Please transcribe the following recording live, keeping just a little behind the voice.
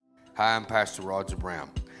Hi, I'm Pastor Roger Brown.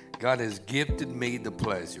 God has gifted me the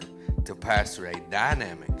pleasure to pastor a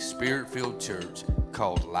dynamic, spirit-filled church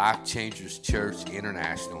called Life Changers Church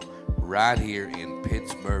International right here in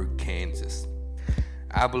Pittsburg, Kansas.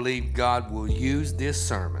 I believe God will use this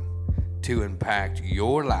sermon to impact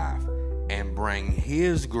your life and bring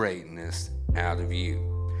His greatness out of you.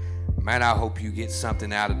 Man, I hope you get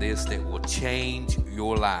something out of this that will change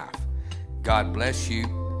your life. God bless you.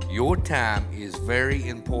 Your time is very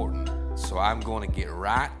important, so I'm going to get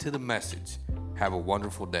right to the message. Have a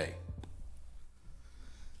wonderful day.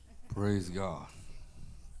 Praise God.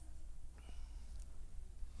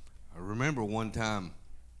 I remember one time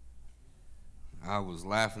I was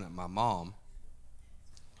laughing at my mom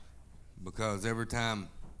because every time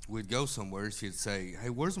we'd go somewhere, she'd say, "Hey,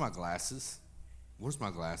 where's my glasses? Where's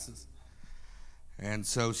my glasses?" And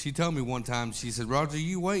so she told me one time, she said, "Roger,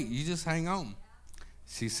 you wait, you just hang on."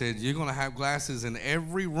 She said, "You're going to have glasses in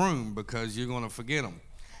every room because you're going to forget them."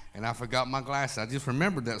 And I forgot my glasses. I just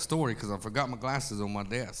remembered that story because I forgot my glasses on my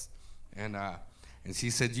desk. And she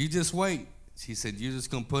said, "You just wait." She said, "You're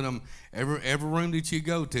just going to put them every room that you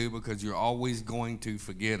go to because you're always going to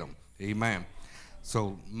forget them." Amen.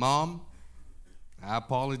 So, Mom, I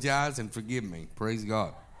apologize and forgive me. Praise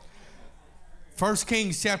God. 1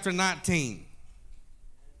 Kings chapter 19.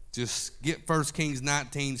 Just get 1 Kings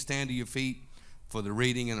 19, stand to your feet for the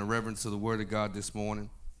reading and the reverence of the Word of God this morning.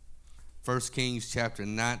 1 Kings chapter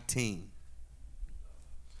 19.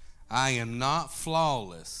 I am not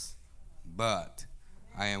flawless, but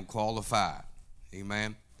I am qualified.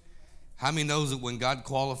 Amen. How many knows that when God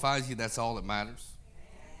qualifies you, that's all that matters?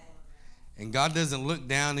 And God doesn't look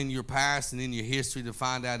down in your past and in your history to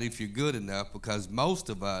find out if you're good enough, because most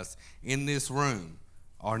of us in this room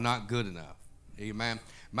are not good enough. Amen.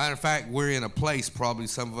 Matter of fact, we're in a place, probably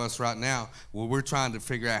some of us right now, where we're trying to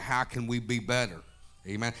figure out how can we be better.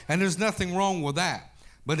 Amen. And there's nothing wrong with that.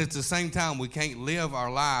 But at the same time, we can't live our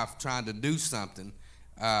life trying to do something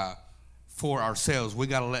for ourselves. We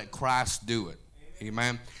got to let Christ do it.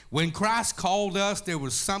 Amen. When Christ called us, there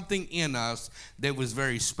was something in us that was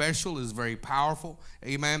very special, is very powerful.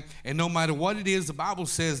 Amen. And no matter what it is, the Bible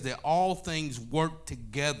says that all things work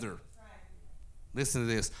together. Listen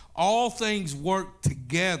to this. All things work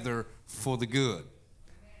together for the good.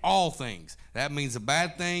 All things. That means the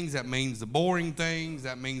bad things. That means the boring things.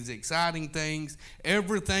 That means the exciting things.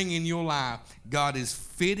 Everything in your life, God is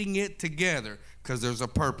fitting it together because there's a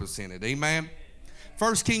purpose in it. Amen.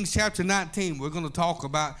 1 Kings chapter 19, we're going to talk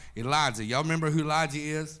about Elijah. Y'all remember who Elijah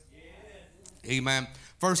is? Yes. Amen.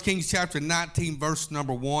 1 Kings chapter 19, verse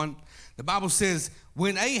number 1. The Bible says,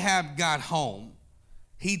 when Ahab got home,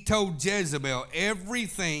 he told Jezebel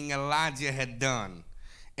everything Elijah had done,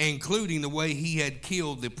 including the way he had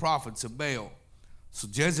killed the prophets of Baal. So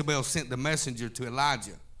Jezebel sent the messenger to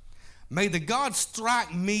Elijah. "May the God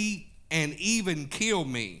strike me and even kill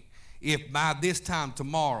me if by this time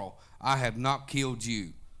tomorrow I have not killed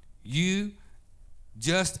you. You,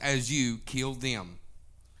 just as you killed them."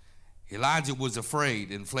 Elijah was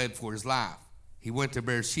afraid and fled for his life. He went to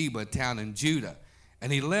Beersheba, a town in Judah,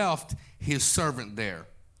 and he left his servant there.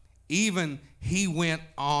 Even he went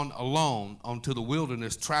on alone onto the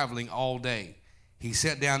wilderness, traveling all day. He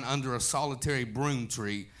sat down under a solitary broom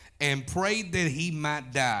tree and prayed that he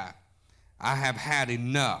might die. "I have had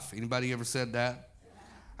enough." Anybody ever said that?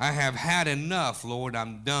 "I have had enough, Lord,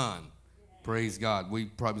 I'm done." Praise God. We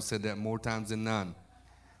probably said that more times than none.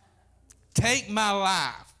 "Take my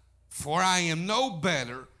life, for I am no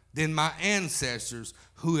better than my ancestors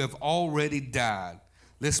who have already died."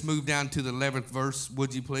 Let's move down to the 11th verse,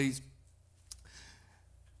 would you please?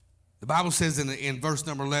 The Bible says in verse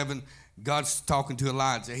number 11, God's talking to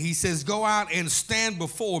Elijah. He says, "Go out and stand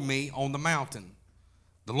before me on the mountain."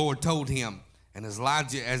 The Lord told him, and as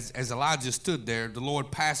Elijah stood there, the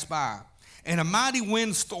Lord passed by, and a mighty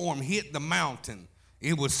windstorm hit the mountain.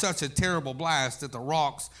 It was such a terrible blast that the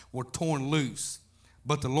rocks were torn loose,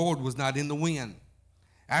 but the Lord was not in the wind.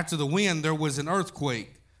 After the wind, there was an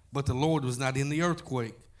earthquake, but the Lord was not in the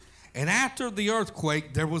earthquake. And after the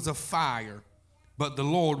earthquake, there was a fire, but the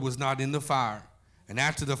Lord was not in the fire. And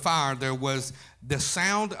after the fire, there was the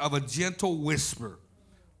sound of a gentle whisper.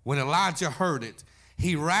 When Elijah heard it,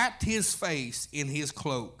 he wrapped his face in his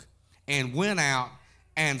cloak and went out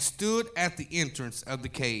and stood at the entrance of the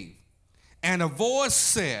cave. And a voice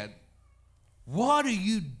said, "What are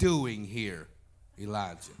you doing here,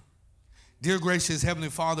 Elijah?" Dear gracious Heavenly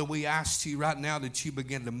Father, we ask you right now that you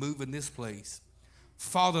begin to move in this place.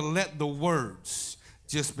 Father, let the words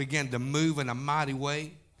just begin to move in a mighty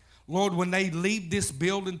way. Lord, when they leave this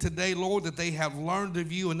building today, Lord, that they have learned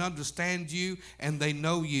of you and understand you and they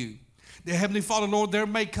know you. Dear Heavenly Father, Lord, there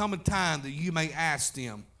may come a time that you may ask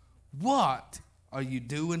them, what are you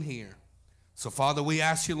doing here? So, Father, we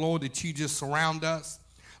ask you, Lord, that you just surround us.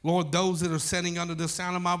 Lord, those that are sitting under the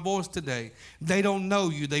sound of my voice today, they don't know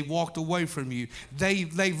you. They've walked away from you.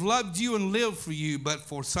 They've loved you and lived for you, but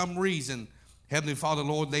for some reason, Heavenly Father,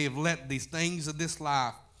 Lord, they have let these things of this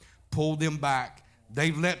life pull them back.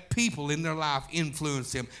 They've let people in their life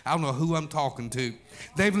influence them. I don't know who I'm talking to.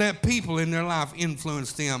 They've let people in their life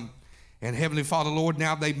influence them. And Heavenly Father, Lord,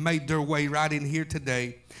 now they've made their way right in here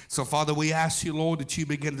today. So, Father, we ask you, Lord, that you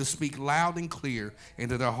begin to speak loud and clear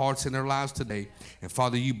into their hearts and their lives today. And,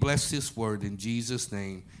 Father, you bless this word in Jesus'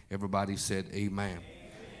 name. Everybody said amen.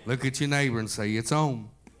 Look at your neighbor and say, it's on.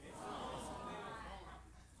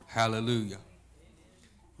 Hallelujah.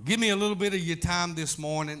 Give me a little bit of your time this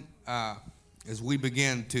morning as we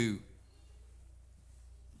begin to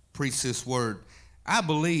preach this word. I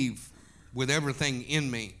believe with everything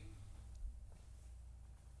in me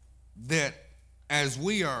that as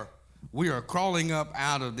we are crawling up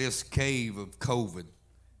out of this cave of COVID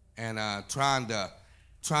and trying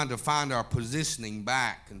to find our positioning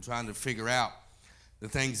back and trying to figure out the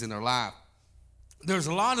things in our life, there's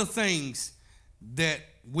a lot of things that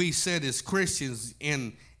we said as Christians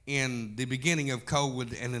in the beginning of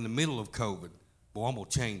COVID and in the middle of COVID. Boy, I'm going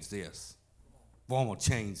to change this. Boy, I'm going to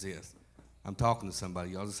change this. I'm talking to somebody.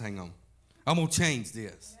 Y'all just hang on. I'm going to change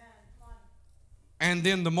this. And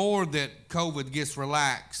then the more that COVID gets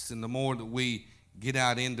relaxed and the more that we get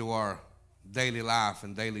out into our daily life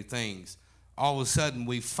and daily things, all of a sudden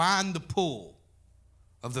we find the pull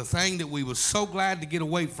of the thing that we were so glad to get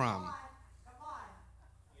away from,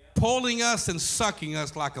 pulling us and sucking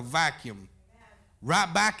us like a vacuum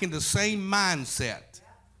right back into the same mindset,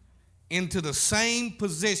 into the same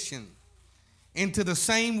position, into the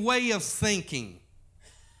same way of thinking.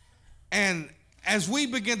 And as we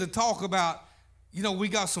begin to talk about, you know, we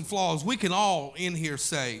got some flaws. We can all in here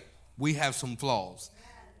say we have some flaws.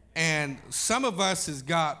 And some of us has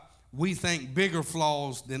got, we think, bigger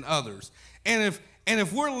flaws than others. And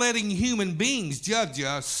if we're letting human beings judge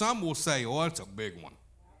us, some will say, oh, that's a big one.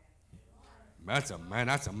 That's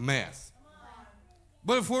a mess.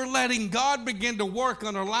 But if we're letting God begin to work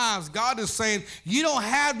on our lives, God is saying, you don't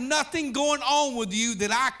have nothing going on with you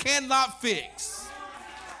that I cannot fix.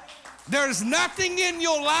 There's nothing in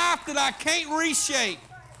your life that I can't reshape.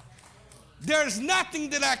 There's nothing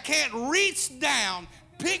that I can't reach down,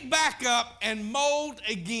 pick back up, and mold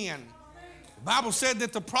again. The Bible said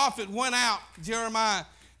that the prophet went out, Jeremiah,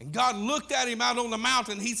 and God looked at him out on the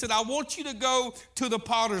mountain. He said, I want you to go to the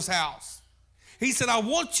potter's house. He said, I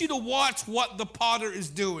want you to watch what the potter is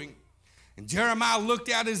doing. And Jeremiah looked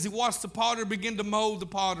out as he watched the potter begin to mold the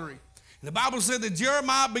pottery. And the Bible said that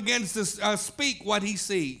Jeremiah begins to speak what he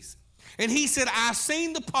sees. And he said, I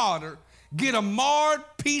seen the potter get a marred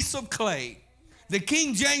piece of clay. The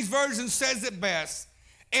King James Version says it best.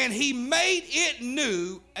 And he made it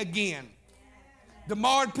new again. The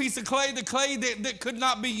marred piece of clay, the clay that could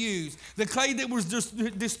not be used, the clay that was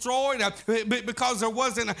destroyed because there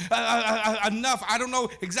wasn't enough. I don't know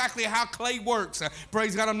exactly how clay works.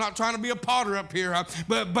 Praise God, I'm not trying to be a potter up here,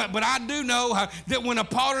 but I do know that when a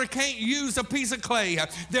potter can't use a piece of clay,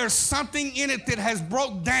 there's something in it that has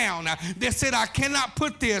broke down that said, I cannot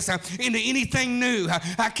put this into anything new.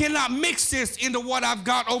 I cannot mix this into what I've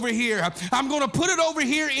got over here. I'm going to put it over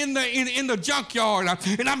here in the junkyard,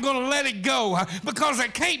 and I'm going to let it go because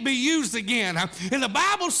it can't be used again. And the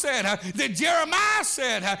Bible said that Jeremiah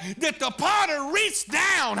said that the potter reached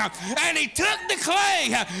down and he took the clay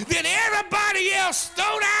that everybody else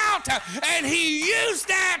threw out and he used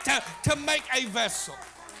that to make a vessel.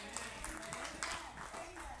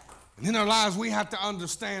 And in our lives, we have to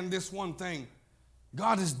understand this one thing.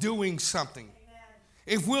 God is doing something.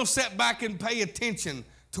 If we'll sit back and pay attention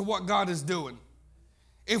to what God is doing,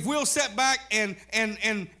 if we'll sit back and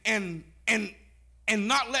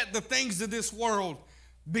not let the things of this world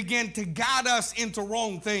begin to guide us into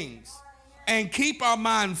wrong things and keep our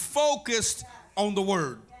mind focused on the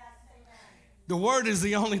Word. The Word is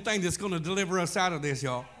the only thing that's going to deliver us out of this,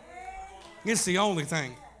 y'all. It's the only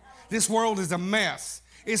thing. This world is a mess.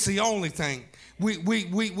 It's the only thing. We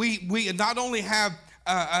not only have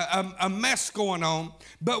a mess going on,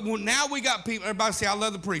 but now we got people. Everybody say, I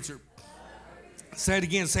love the preacher. Say it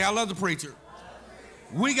again. Say, I love the preacher.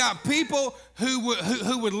 We got people who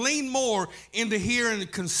would lean more into hearing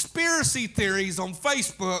conspiracy theories on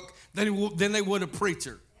Facebook than they would a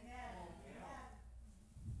preacher.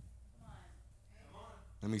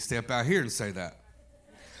 Let me step out here and say that.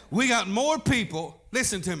 We got more people,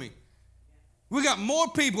 listen to me. We got more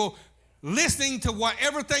people listening to what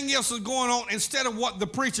everything else is going on instead of what the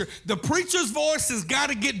preacher's voice has got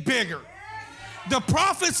to get bigger. The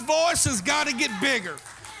prophet's voice has got to get bigger.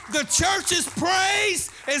 The church's praise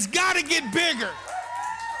has got to get bigger.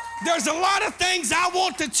 There's a lot of things I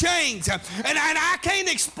want to change, and I can't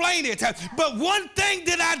explain it. But one thing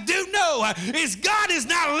that I do know is God has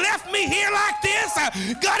not left me here like this.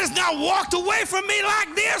 God has not walked away from me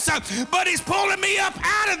like this, but he's pulling me up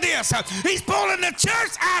out of this. He's pulling the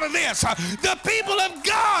church out of this. The people of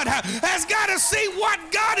God has got to see what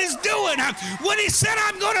God is doing. When he said,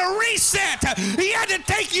 I'm going to reset, he had to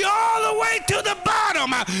take you all the way to the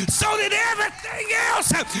bottom so that everything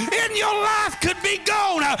else in your life could be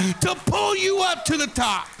gone, to pull you up to the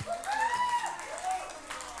top.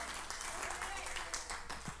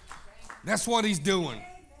 That's what he's doing.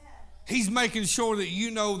 He's making sure that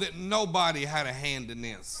you know that nobody had a hand in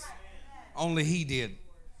this. Only he did.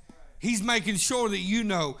 He's making sure that you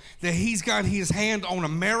know that he's got his hand on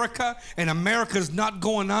America, and America's not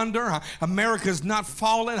going under. America's not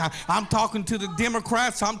falling. I'm talking to the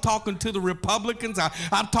Democrats. I'm talking to the Republicans.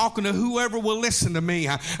 I'm talking to whoever will listen to me.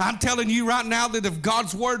 I'm telling you right now that if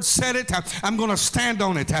God's word said it, I'm going to stand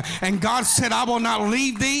on it. And God said, I will not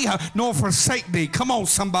leave thee nor forsake thee. Come on,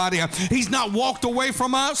 somebody. He's not walked away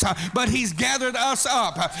from us, but he's gathered us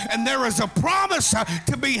up. And there is a promise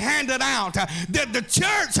to be handed out that the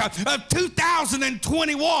church of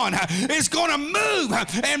 2021 is going to move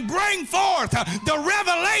and bring forth the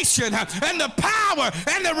revelation and the power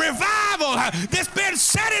and the revival that's been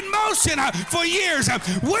set in motion for years.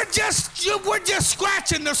 We're just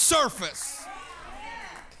scratching the surface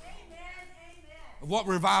of what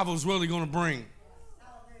revival is really going to bring.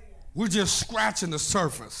 We're just scratching the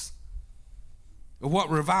surface of what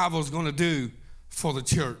revival is going to do for the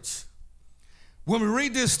church. When we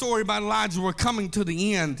read this story about Elijah, we're coming to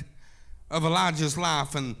the end of Elijah's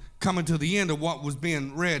life and coming to the end of what was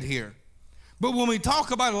being read here. But when we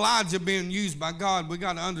talk about Elijah being used by God, we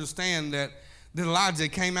got to understand that Elijah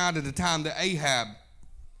came out at the time that Ahab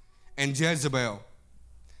and Jezebel,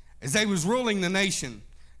 as they was ruling the nation,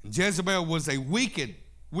 and Jezebel was a wicked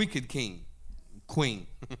queen.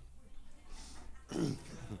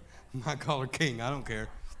 I call her king, I don't care.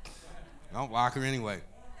 I don't like her anyway.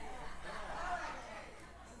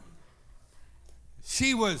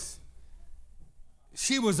 She was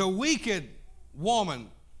a wicked woman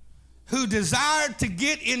who desired to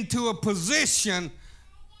get into a position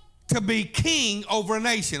to be king over a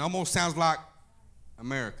nation. Almost sounds like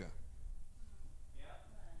America.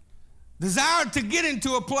 Desired to get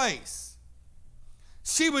into a place.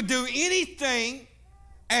 She would do anything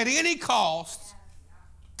at any cost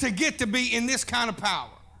to get to be in this kind of power.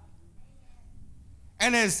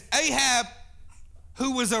 And as Ahab,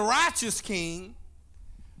 who was a righteous king,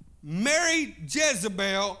 married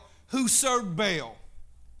Jezebel, who served Baal,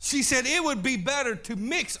 she said it would be better to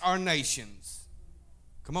mix our nations.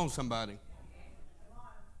 Come on, somebody.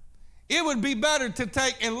 It would be better to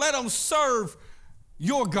take and let them serve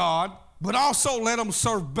your God, but also let them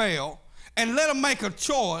serve Baal, and let them make a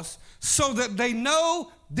choice so that they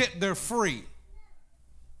know that they're free.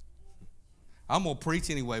 I'm going to preach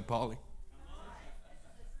anyway, Paulie.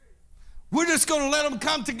 We're just going to let them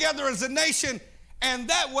come together as a nation, and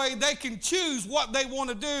that way they can choose what they want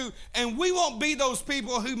to do, and we won't be those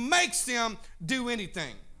people who makes them do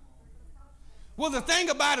anything. Well, the thing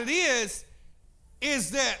about it is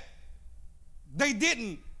that they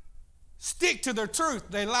didn't stick to their truth.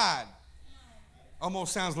 They lied.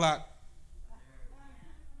 Almost sounds like.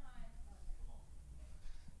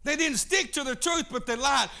 They didn't stick to the truth, but they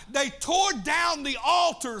lied. They tore down the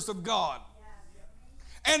altars of God.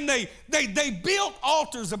 And they built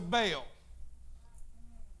altars of Baal.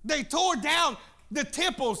 They tore down the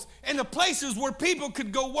temples and the places where people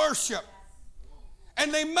could go worship.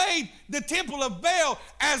 And they made the temple of Baal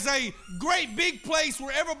as a great big place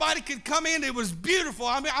where everybody could come in. It was beautiful.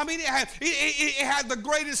 I mean, it had the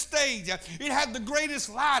greatest stage. It had the greatest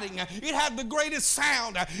lighting. It had the greatest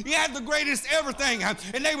sound. It had the greatest everything.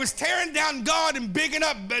 And they was tearing down God and picking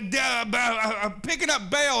up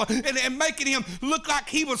Baal and making him look like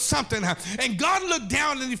he was something. And God looked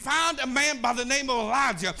down and he found a man by the name of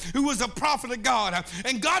Elijah who was a prophet of God.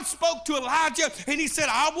 And God spoke to Elijah and he said,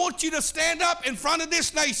 I want you to stand up in front front of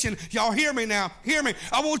this nation. Y'all hear me now. Hear me.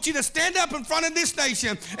 I want you to stand up in front of this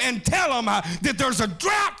nation and tell them that there's a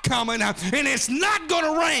drought coming and it's not going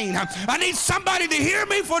to rain. I need somebody to hear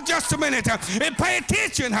me for just a minute and pay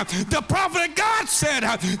attention. The prophet of God said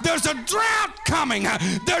there's a drought coming.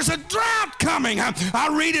 There's a drought coming.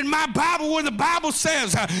 I read in my Bible where the Bible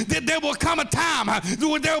says that there will come a time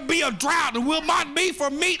where there will be a drought. It will not be for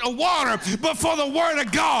meat or water, but for the word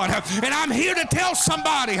of God. And I'm here to tell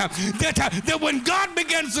somebody that when God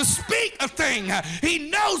begins to speak a thing, he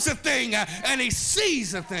knows a thing and he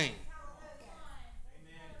sees a thing.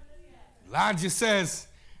 Elijah says,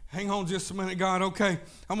 hang on just a minute, God. Okay,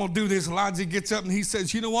 I'm going to do this. Elijah gets up and he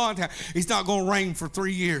says, you know what? It's not going to rain for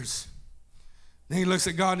 3 years. Then he looks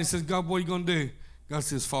at God and he says, God, what are you going to do? God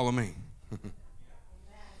says, follow me.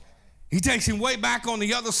 He takes him way back on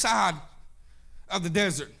the other side of the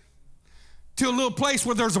desert to a little place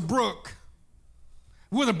where there's a brook.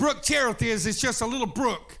 Where the brook Cherith is, it's just a little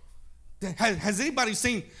brook. Has anybody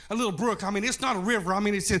seen a little brook? I mean, it's not a river. I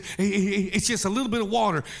mean, it's just a little bit of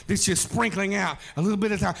water that's just sprinkling out a little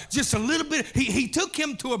bit of time. Just a little bit. He took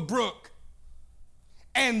him to a brook.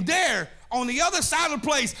 And there, on the other side of the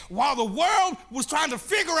place, while the world was trying to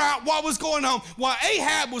figure out what was going on, while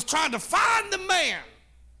Ahab was trying to find the man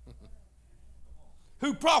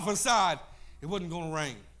who prophesied it wasn't going to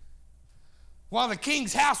rain, while the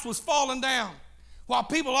king's house was falling down, while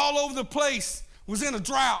people all over the place was in a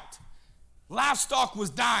drought, livestock was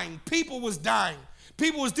dying, people was dying,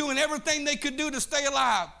 people was doing everything they could do to stay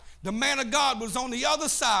alive, the man of God was on the other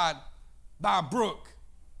side by a brook.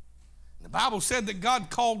 The Bible said that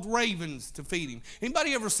God called ravens to feed him.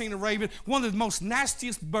 Anybody ever seen a raven? One of the most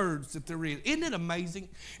nastiest birds that there is. Isn't it amazing?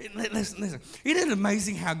 Listen. Isn't it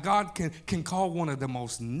amazing how God can call one of the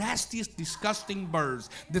most nastiest, disgusting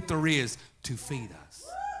birds that there is to feed us?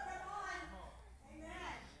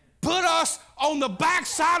 Put us on the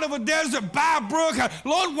backside of a desert by a brook.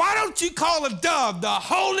 Lord, why don't you call a dove, the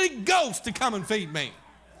Holy Ghost, to come and feed me?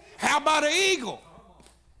 How about an eagle?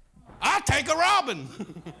 I'll take a robin.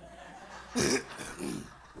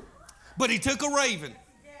 But he took a raven,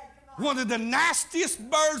 one of the nastiest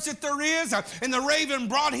birds that there is, and the raven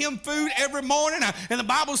brought him food every morning, and the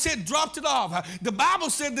Bible said dropped it off. The Bible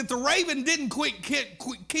said that the raven didn't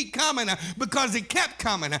keep coming because it kept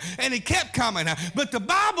coming, and it kept coming. But the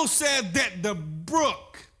Bible said that the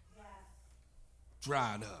brook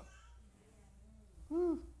dried up.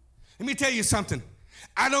 Let me tell you something.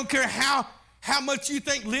 I don't care how much you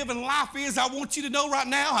think living life is. I want you to know right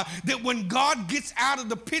now that when God gets out of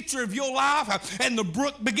the picture of your life and the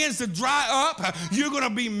brook begins to dry up, you're going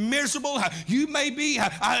to be miserable. You may be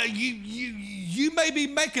you may be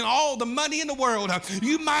making all the money in the world.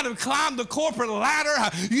 You might have climbed the corporate ladder.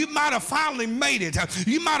 You might have finally made it.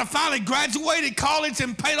 You might have finally graduated college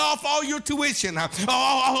and paid off all your tuition,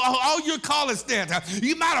 all your college debt.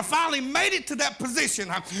 You might have finally made it to that position.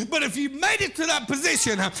 But if you made it to that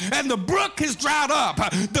position and the brook has dried up,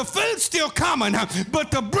 the food's still coming,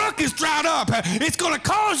 but the brook is dried up, it's going to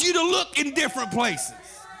cause you to look in different places.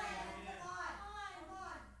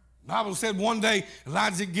 The Bible said one day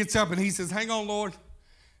Elijah gets up and he says, hang on, Lord,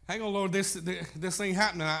 this ain't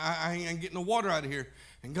happening. I ain't getting no water out of here.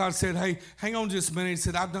 And God said, hey, hang on just a minute. He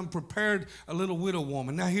said, I've done prepared a little widow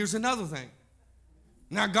woman. Now here's another thing.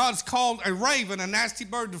 Now God's called a raven, a nasty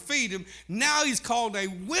bird, to feed him. Now he's called a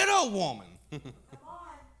widow woman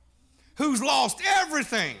who's lost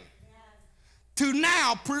everything to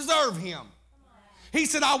now preserve him. He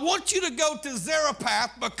said, I want you to go to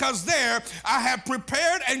Zarephath because there I have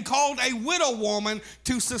prepared and called a widow woman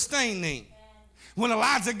to sustain thee. When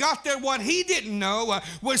Elijah got there, what he didn't know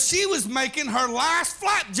was she was making her last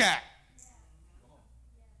flapjack.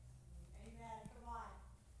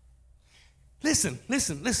 Listen.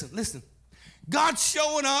 God's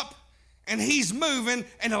showing up and he's moving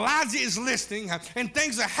and Elijah is listening and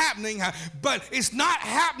things are happening, but it's not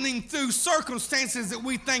happening through circumstances that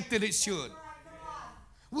we think that it should.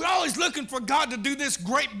 We're always looking for God to do this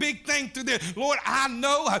great big thing through this. Lord, I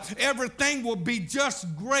know everything will be just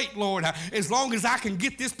great, Lord, as long as I can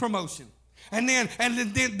get this promotion. And then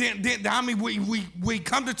I mean, we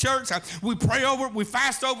come to church, we pray over it, we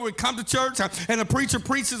fast over it, we come to church, and the preacher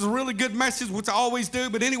preaches a really good message, which I always do.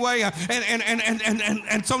 But anyway,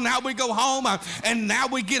 and so now we go home, and now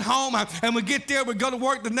we get home, and we get there, we go to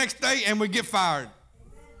work the next day, and we get fired.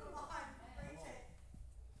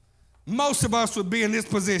 Most of us would be in this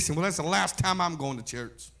position. Well, that's the last time I'm going to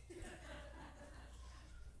church.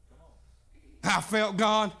 I felt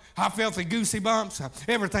God. I felt the goosey bumps,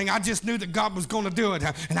 everything. I just knew that God was going to do it.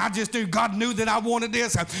 And I just knew God knew that I wanted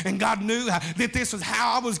this. And God knew that this was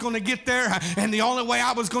how I was going to get there. And the only way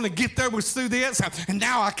I was going to get there was through this. And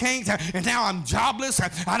now I can't. And now I'm jobless.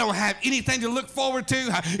 I don't have anything to look forward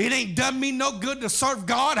to. It ain't done me no good to serve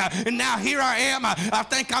God. And now here I am. I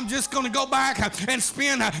think I'm just going to go back and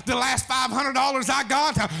spend the last $500 I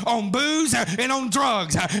got on booze and on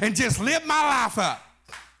drugs and just live my life up.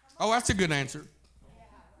 Oh, that's a good answer.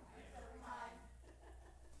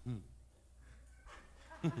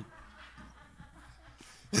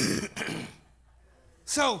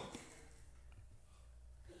 So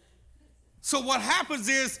what happens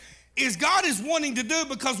is God is wanting to do,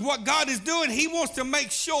 because what God is doing, he wants to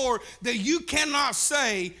make sure that you cannot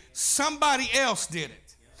say somebody else did it.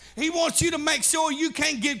 He wants you to make sure you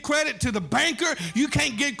can't give credit to the banker. You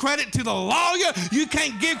can't give credit to the lawyer. You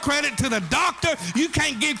can't give credit to the doctor. You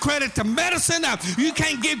can't give credit to medicine. You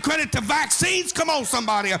can't give credit to vaccines. Come on,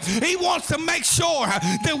 somebody. He wants to make sure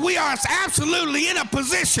that we are absolutely in a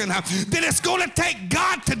position that it's going to take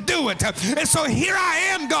God to do it. And so here I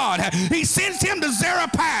am, God. He sends him to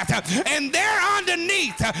Zarephath. And there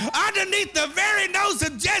underneath the very nose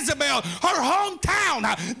of Jezebel, her hometown,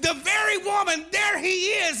 the very woman, there he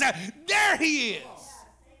is. There he is.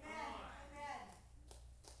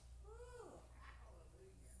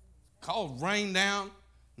 Called rain down.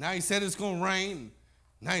 Now he said it's going to rain.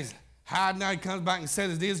 Now he's hiding. Now he comes back and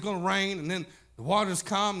says it is going to rain. And then the waters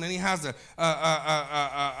come. And then he has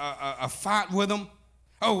a fight with them.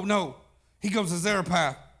 Oh, no. He goes to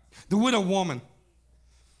Zarephath. The widow woman.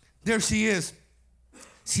 There she is.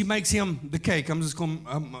 She makes him the cake. I'm just going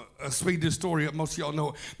to speed this story up. Most of y'all know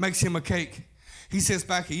it. Makes him a cake. He sits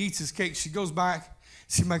back, he eats his cake. She goes back,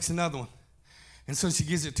 she makes another one. And so she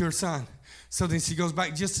gives it to her son. So then she goes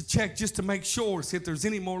back just to check, just to make sure, see if there's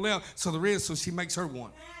any more left. So there is, so she makes her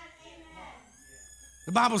one. Amen.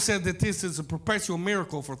 The Bible said that this is a perpetual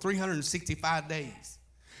miracle for 365 days.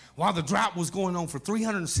 While the drought was going on for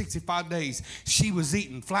 365 days, she was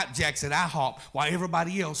eating flapjacks at IHOP while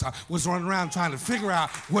everybody else was running around trying to figure out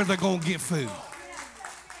where they're going to get food.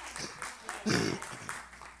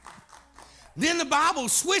 Then the Bible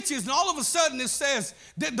switches, and all of a sudden it says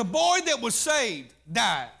that the boy that was saved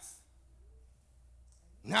dies.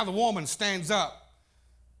 Now the woman stands up.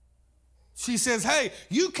 She says, hey,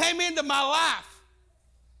 you came into my life.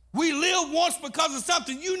 We lived once because of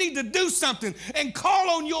something. You need to do something and call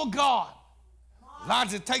on your God.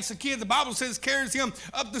 Elijah takes a kid, the Bible says, carries him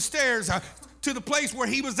up the stairs to the place where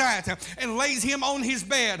he was at and lays him on his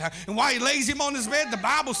bed. And while he lays him on his bed, the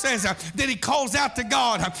Bible says that he calls out to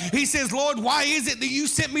God. He says, Lord, why is it that you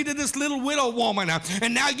sent me to this little widow woman?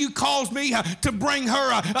 And now you caused me to bring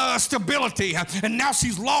her stability. And now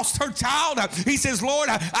she's lost her child. He says, Lord,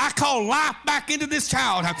 I call life back into this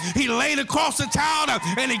child. He laid across the child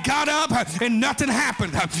and he got up and nothing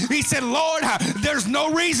happened. He said, Lord, there's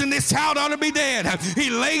no reason this child ought to be dead.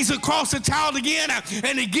 He lays across the child again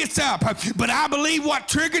and he gets up. But I believe what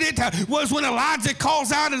triggered it was when Elijah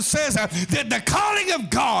calls out and says that the calling of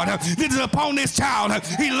God that is upon this child.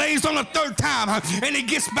 He lays on a third time and he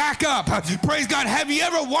gets back up. Praise God. Have you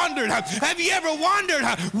ever wondered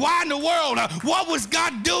why in the world, what was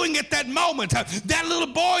God doing at that moment? That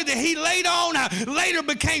little boy that he laid on later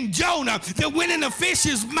became Jonah that went in the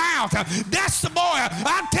fish's mouth. That's the boy.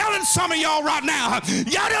 I'm telling some of y'all right now,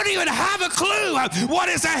 y'all don't even have a clue what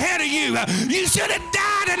is ahead of you. You should have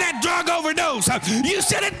died in that drug overdose. You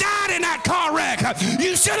should have died in that car wreck.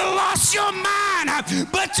 You should have lost your mind,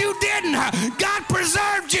 but you didn't. God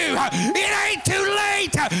preserved you. It ain't too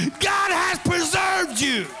late. God has preserved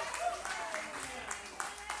you.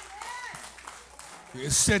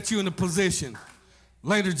 It set you in a position.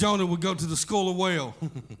 Later, Jonah would go to the school of whale to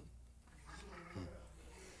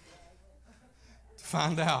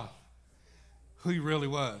find out who he really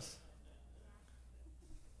was.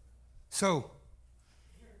 So,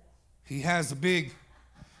 he has a big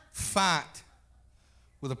fight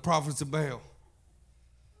with the prophets of Baal.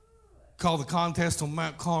 Called the contest on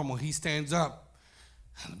Mount Carmel. He stands up.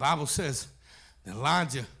 And the Bible says that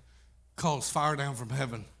Elijah calls fire down from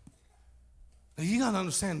heaven. Now you got to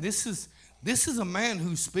understand, this is a man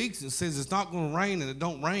who speaks and says it's not going to rain and it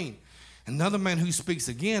don't rain. Another man who speaks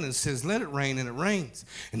again and says, let it rain, and it rains.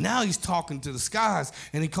 And now he's talking to the skies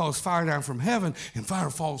and he calls fire down from heaven and fire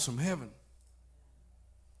falls from heaven.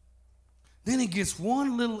 Then he gets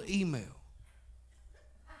one little email.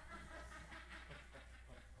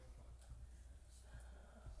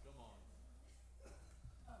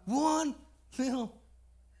 One little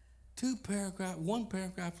one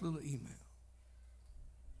paragraph little email.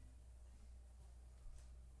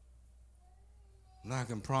 And I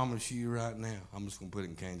can promise you right now, I'm just going to put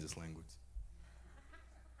it in Kansas language.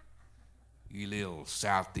 You little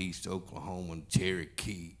southeast Oklahoma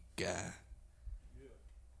Cherokee guy.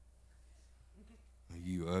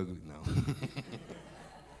 You ugly? No.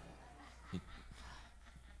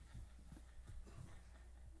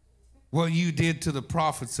 What you did to the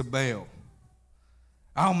prophets of Baal,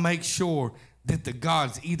 I'll make sure that the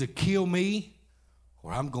gods either kill me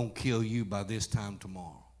or I'm going to kill you by this time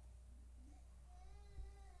tomorrow.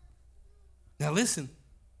 Now listen,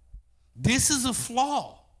 this is a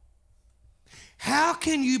flaw. How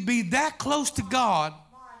can you be that close to God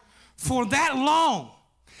for that long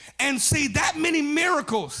and see that many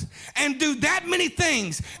miracles and do that many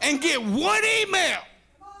things and get one email?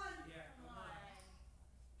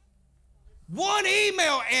 One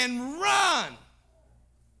email and run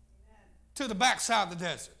to the backside of the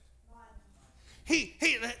desert.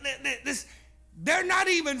 They're not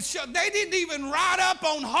even, they didn't even ride up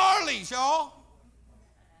on Harleys, y'all.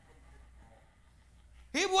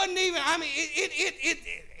 It wasn't even, I mean,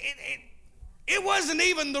 it wasn't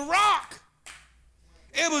even the rock.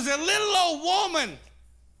 It was a little old woman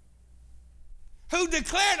who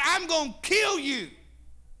declared, I'm going to kill you.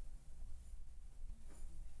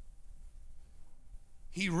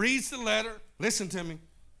 He reads the letter. Listen to me.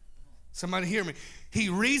 Somebody hear me. He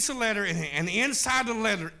reads the letter, and inside the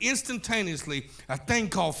letter, instantaneously, a thing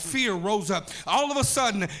called fear rose up. All of a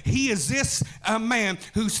sudden, he is this man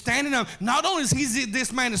who's standing up. Not only is he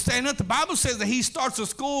this man is standing up, the Bible says that he starts a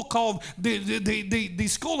school called the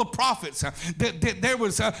School of Prophets. There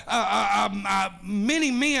was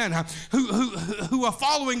many men who are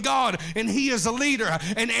following God, and he is a leader.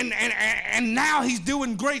 And now he's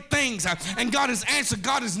doing great things. And God has answered.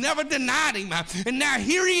 God has never denied him. And now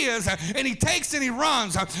here he is, and he takes and he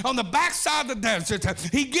runs on the backside of the desert.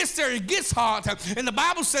 He gets there, he gets hot, and the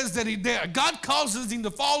Bible says that God causes him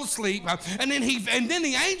to fall asleep, and then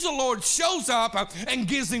the angel Lord shows up and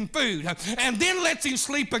gives him food, and then lets him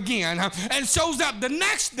sleep again, and shows up the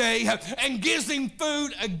next day and gives him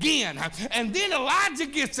food again. And then Elijah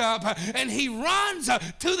gets up and he runs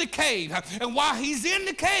to the cave, and while he's in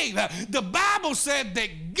the cave, the Bible said that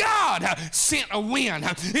God sent a wind.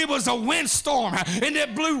 It was a windstorm, and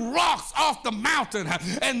it blew rocks off the mountain.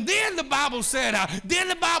 And then the Bible said,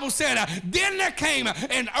 then there came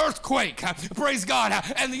an earthquake. Praise God.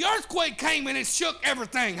 And the earthquake came and it shook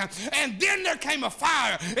everything. And then there came a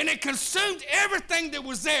fire and it consumed everything that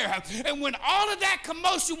was there. And when all of that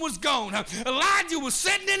commotion was gone, Elijah was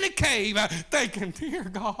sitting in the cave thinking, dear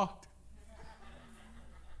God.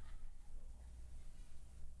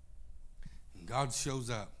 And God shows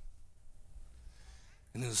up.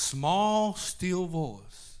 And in a small, still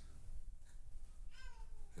voice,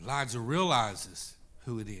 Elijah realizes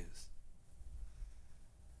who it is.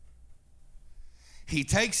 He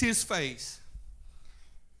takes his face,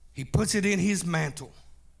 he puts it in his mantle,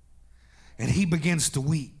 and he begins to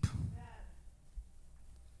weep.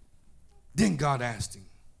 Then God asked him,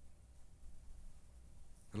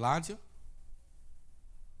 Elijah,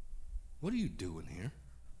 what are you doing here?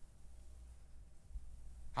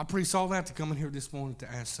 I preached all that to come in here this morning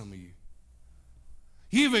to ask some of you.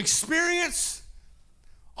 You've experienced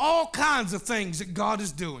all kinds of things that God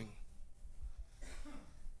is doing.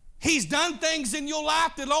 He's done things in your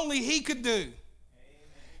life that only he could do.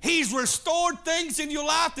 He's restored things in your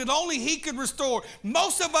life that only he could restore.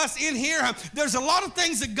 Most of us in here, there's a lot of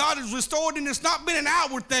things that God has restored, and it's not been an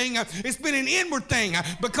outward thing, it's been an inward thing,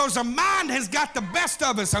 because our mind has got the best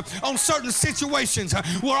of us on certain situations.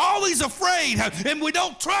 We're always afraid, and we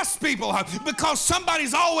don't trust people because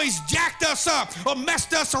somebody's always jacked us up or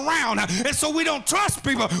messed us around, and so we don't trust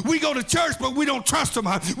people. We go to church, but we don't trust them.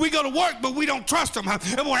 We go to work, but we don't trust them,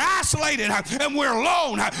 and we're isolated, and we're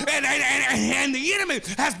alone, and the enemy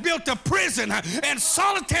has built a prison and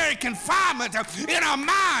solitary confinement in our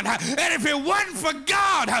mind. And if it wasn't for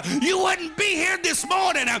God, you wouldn't be here this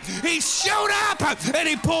morning. He showed up and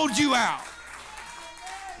he pulled you out.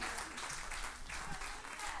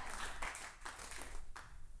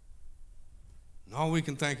 And all we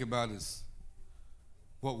can think about is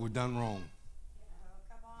what we've done wrong.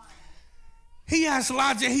 He asked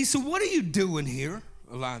Elijah, he said, what are you doing here,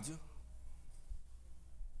 Elijah?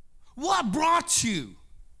 What brought you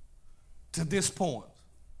to this point?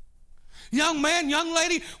 Young man, young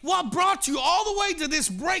lady, what brought you all the way to this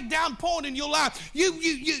breakdown point in your life?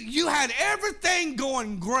 You had everything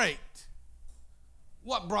going great.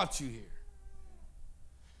 What brought you here?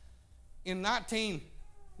 In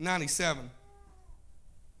 1997,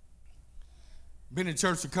 been in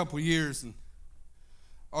church a couple of years and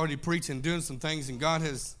already preaching, doing some things, and God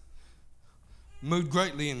has moved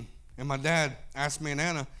greatly and And my dad asked me and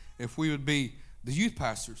Anna if we would be the youth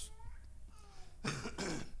pastors.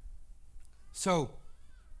 So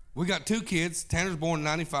we got 2 kids. Tanner's born in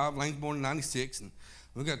 95, Lane's born in 96, and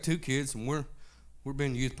we got 2 kids, and we're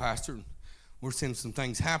being youth pastor, and we're seeing some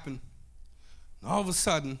things happen. And all of a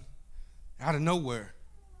sudden, out of nowhere,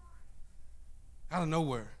 I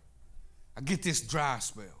get this dry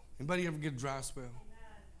spell. Anybody ever get a dry spell?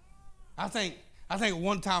 I think at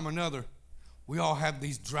one time or another, we all have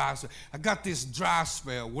these dry spells. I got this dry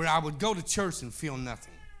spell where I would go to church and feel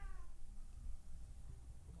nothing.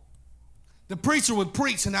 The preacher would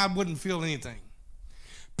preach and I wouldn't feel anything.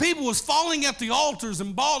 People was falling at the altars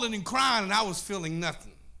and bawling and crying and I was feeling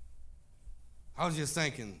nothing. I was just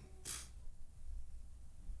thinking,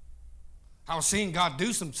 I was seeing God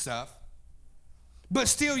do some stuff, but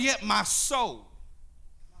still yet my soul,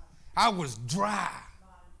 I was dry.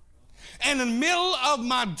 And in the middle of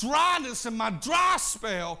my dryness and my dry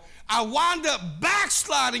spell, I wound up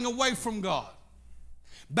backsliding away from God.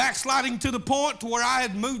 Backsliding to the point to where I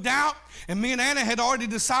had moved out, and me and Anna had already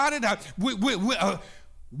decided we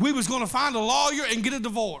was going to find a lawyer and get a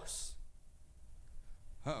divorce.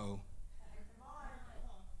 Uh-oh.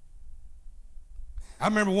 I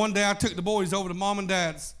remember one day I took the boys over to Mom and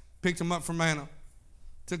Dad's, picked them up from Anna,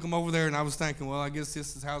 took them over there, and I was thinking, well, I guess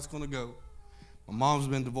this is how it's going to go. My mom's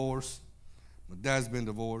been divorced. My dad's been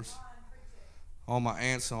divorced. All my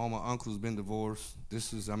aunts and all my uncles been divorced.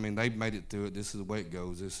 They've made it through it. This is the way it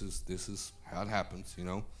goes. This is how it happens, you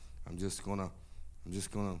know. I'm just gonna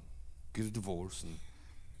get a divorce. And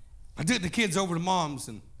I took the kids over to Mom's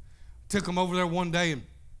and took them over there one day, and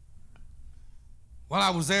while I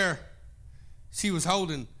was there, she was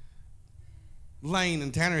holding Lane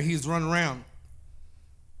and Tanner. He was running around.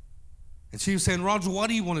 And she was saying, Roger, why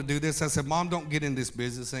do you want to do this? I said, Mom, don't get in this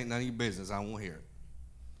business. It ain't none of your business. I won't hear it.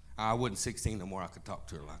 I wasn't 16 no more. I could talk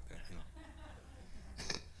to her like that,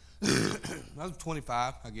 you know. I was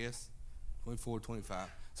 25, I guess, 24, 25.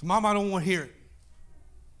 So, Mom, I don't want to hear it.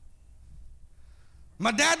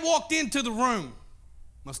 My dad walked into the room.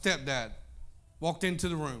 My stepdad walked into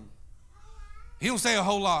the room. He don't say a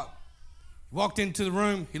whole lot. He walked into the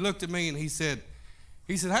room. He looked at me and he said,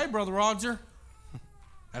 hey, Brother Roger.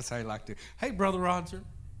 That's how he liked it. Hey, Brother Roger.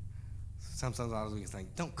 Sometimes I was thinking,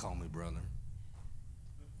 don't call me brother.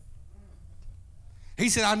 He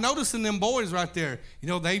said, I noticed in them boys right there, you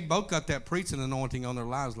know, they both got that preaching anointing on their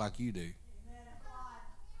lives like you do.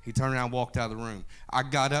 He turned around and walked out of the room. I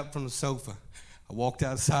got up from the sofa. I walked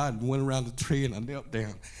outside and went around the tree and I knelt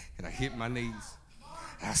down and I hit my knees.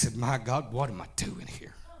 And I said, my God, what am I doing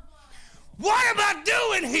here? What am I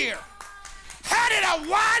doing here? How did I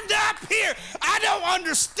wind up here? I don't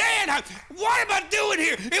understand. What am I doing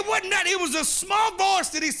here? It wasn't that. It was a small voice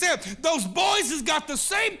that he said, those boys has got the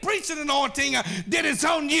same preaching anointing that is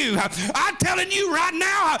on you. I'm telling you right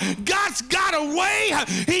now, God's got a way.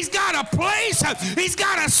 He's got a place. He's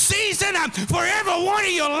got a season for every one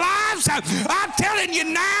of your lives. I'm telling you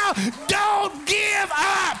now, don't give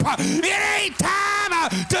up. It ain't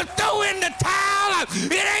time to throw in the towel.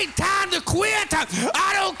 It ain't time to quit.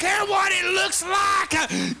 I don't care what it looks like.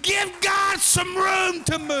 Give God some room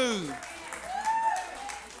to move.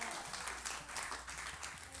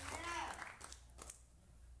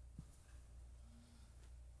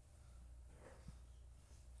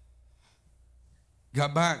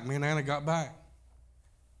 Got back. Me and Anna got back.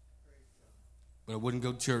 But I wouldn't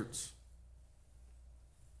go to church.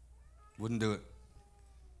 Wouldn't do it.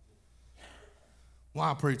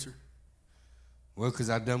 Why, preacher? Well, because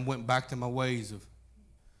I done went back to my ways of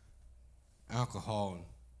alcohol and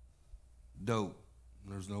dope.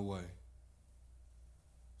 And there's no way.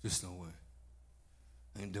 Just no way.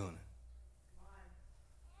 I ain't doing it.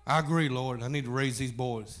 I agree, Lord. I need to raise these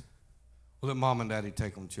boys. Well, let Mom and Daddy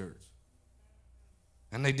take them to church.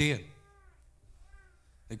 And they did.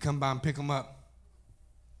 They come by and pick them up.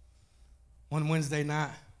 One Wednesday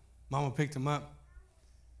night, Mama picked them up,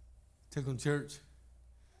 took them to church.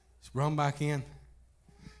 She brought them back in.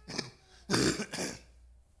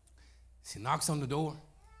 She knocks on the door.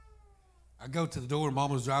 I go to the door.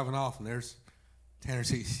 Mama's driving off, and there's Tanner.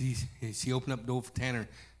 She opened up the door for Tanner,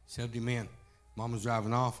 shoved him in. Mama's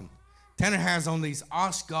driving off, and Tanner has on these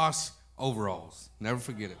Oshkosh overalls. Never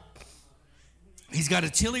forget it. He's got a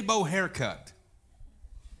chili bow haircut.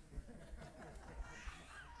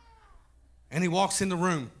 And he walks in the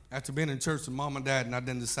room after being in church with Mom and Dad, and I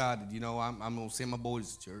then decided, you know, I'm going to send my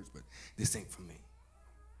boys to church, but this ain't for me.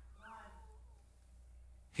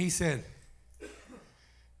 He said,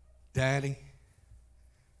 Daddy.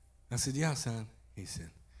 I said, yeah, son. He said,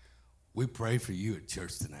 we pray for you at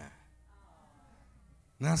church tonight.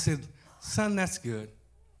 And I said, son, that's good.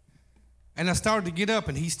 And I started to get up,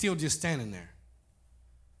 and he's still just standing there.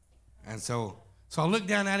 And so I looked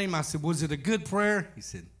down at him. I said, was it a good prayer? He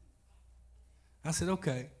said, I said,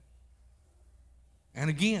 okay. And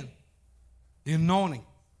again, the anointing.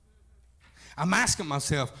 I'm asking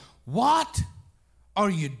myself, what are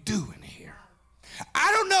you doing here?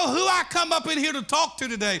 I don't know who I come up in here to talk to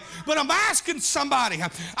today, but I'm asking somebody.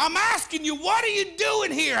 I'm asking you, what are you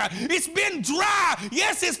doing here? It's been dry.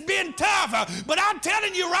 Yes, it's been tough, but I'm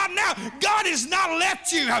telling you right now, God has not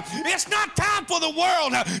left you. It's not time for the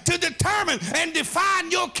world to determine and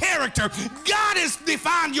define your character. God has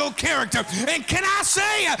defined your character. And can I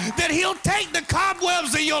say that he'll take the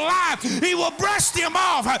cobwebs of your life, he will brush them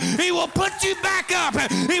off, he will put you back up,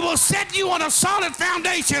 he will set you on a solid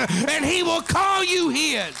foundation, and he will call you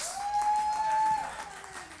his.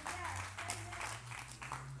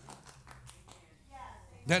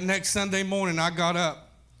 That next Sunday morning, I got up.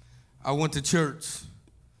 I went to church.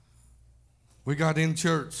 We got in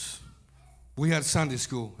church. We had Sunday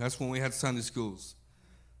school. That's when we had Sunday schools.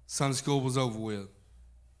 Sunday school was over with.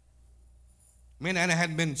 Me and Anna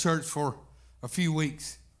hadn't been in church for a few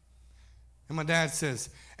weeks. And my dad says,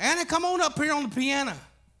 Anna, come on up here on the piano.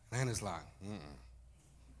 And Anna's like,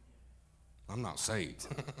 I'm not saved.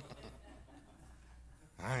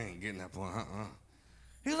 I ain't getting up on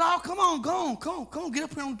He's like, oh, come on, get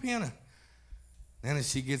up here on the piano. And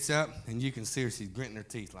as she gets up, and you can see her, she's gritting her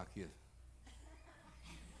teeth like this.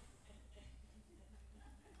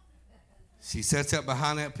 She sits up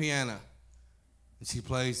behind that piano, and she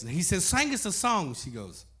plays, and he says, sing us a song. She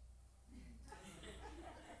goes.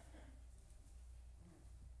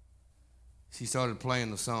 She started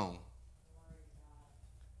playing the song.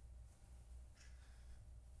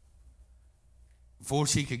 Before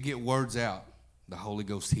she could get words out, the Holy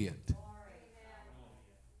Ghost hit.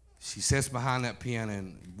 She sits behind that piano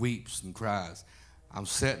and weeps and cries. I'm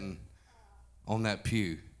sitting on that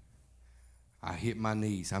pew. I hit my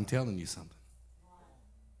knees. I'm telling you something.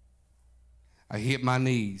 I hit my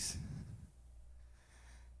knees.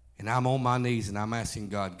 And I'm on my knees and I'm asking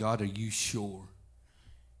God, God, are you sure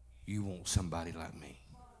you want somebody like me?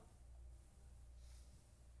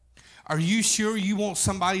 Are you sure you want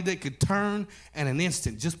somebody that could turn in an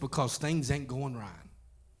instant just because things ain't going right?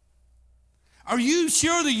 Are you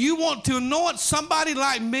sure that you want to anoint somebody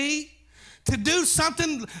like me to do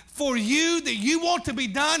something for you that you want to be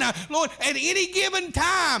done? Lord, at any given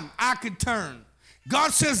time, I could turn.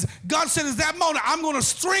 God said at that moment, I'm going to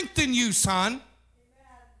strengthen you, son.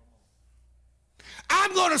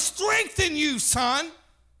 I'm going to strengthen you, son.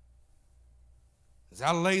 As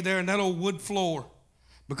I lay there in that old wood floor,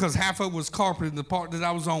 because half of it was carpeted, the part that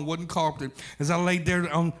I was on wasn't carpeted. As I laid there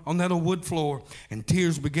on that old wood floor and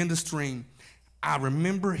tears began to stream, I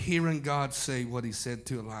remember hearing God say what he said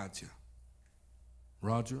to Elijah.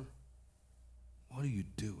 Roger, what are you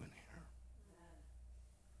doing here?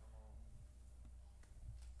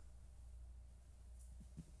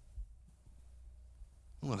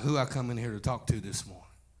 I don't know who I come in here to talk to this morning.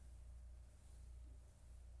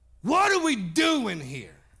 What are we doing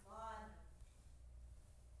here?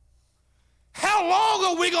 How long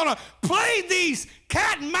are we going to play these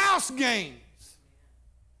cat and mouse games?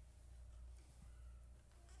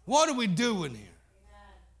 What are we doing here?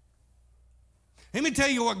 Let me tell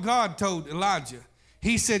you what God told Elijah.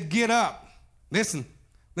 He said, get up. Listen.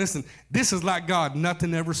 This is like God.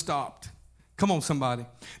 Nothing ever stopped. Come on, somebody.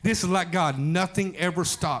 This is like God. Nothing ever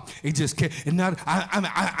stopped. It just kept.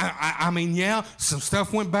 I mean, yeah, some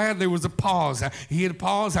stuff went bad. There was a pause. He hit a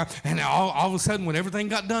pause, and all of a sudden, when everything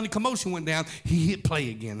got done, the commotion went down. He hit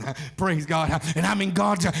play again. Praise God. And I mean,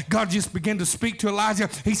 God just began to speak to Elijah.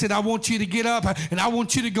 He said, I want you to get up, and I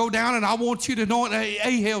want you to go down, and I want you to anoint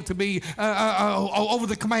Ahab to be over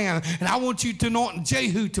the command, and I want you to anoint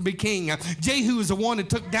Jehu to be king. Jehu is the one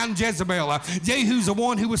that took down Jezebel. Jehu's the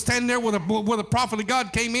one who was standing there with the prophet of God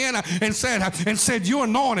came in and said, you're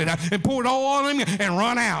anointed, and poured oil on him and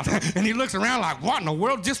run out. And he looks around like, what in the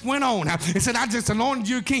world just went on? He said, I just anointed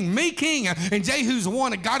you king, me king. And Jehu's the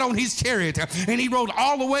one that got on his chariot, and he rode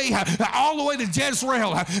all the way to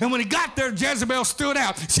Jezreel. And when he got there, Jezebel stood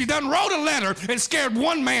out. She done wrote a letter and scared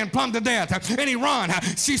one man plumb to death, and he run.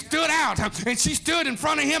 She stood out, and she stood in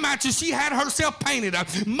front of him after she had herself painted.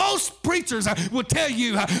 Most preachers will tell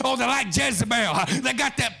you, oh, they're like Jezebel. They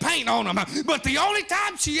got that paint on them. But the only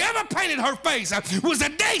time she ever painted her face was the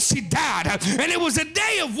day she died. And it was a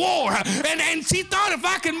day of war. And she thought, if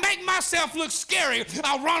I can make myself look scary,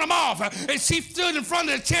 I'll run them off. And she stood in front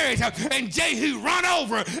of the chariot, and Jehu run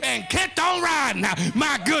over and kept on riding.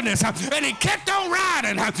 My goodness. And he kept on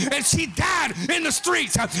riding, and she died in the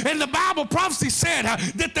streets. And the Bible prophecy said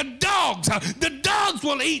that the dogs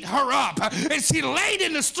will eat her up. And she laid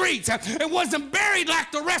in the streets and wasn't buried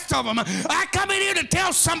like the rest of them. I come in here to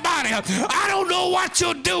tell somebody, I don't know what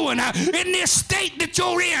you're doing in this state that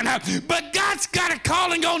you're in, but God's got a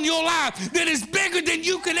calling on your life that is bigger than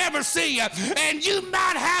you can ever see. And you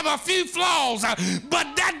might have a few flaws,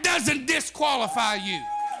 but that doesn't disqualify you.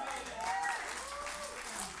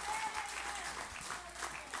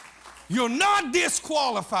 You're not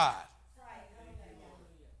disqualified.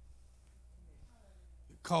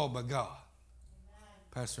 You're called by God.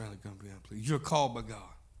 Pastor Allen, come behind, please. You're called by God.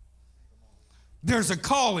 There's a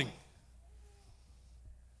calling.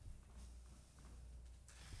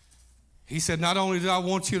 He said, not only do I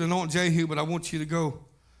want you to anoint Jehu, but I want you to go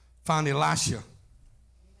find Elisha.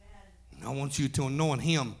 I want you to anoint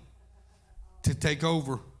him to take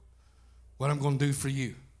over what I'm going to do for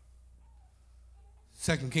you.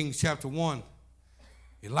 2 Kings chapter 1,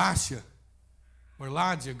 Elisha, where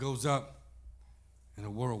Elijah goes up in a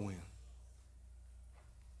whirlwind.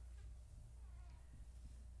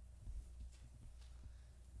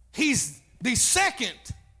 He's the second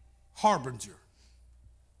harbinger.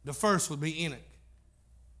 The first would be Enoch.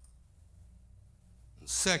 The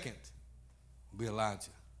second would be Elijah.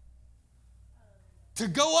 To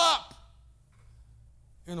go up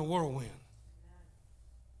in a whirlwind.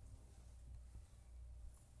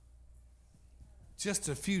 Just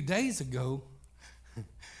a few days ago,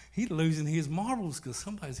 he's losing his marbles because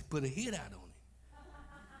somebody's put a hit out on him.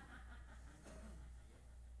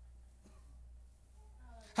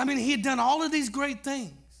 I mean, he had done all of these great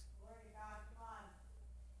things.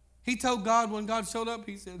 He told God when God showed up,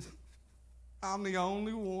 he said, I'm the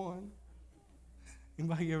only one.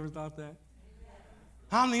 Anybody ever thought that?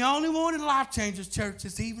 I'm the only one in Life Changers Church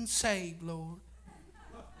that's even saved, Lord.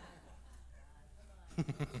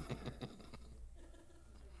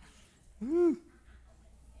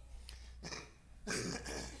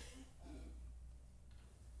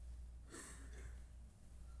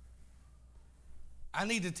 I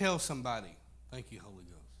need to tell somebody. Thank you, Holy Ghost.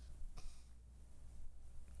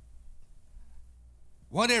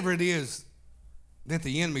 Whatever it is that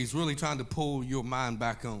the enemy is really trying to pull your mind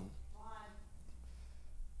back on.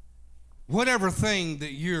 Whatever thing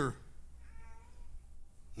that you're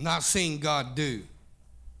not seeing God do.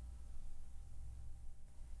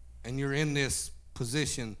 And you're in this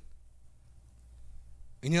position.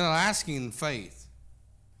 And you're not asking in faith.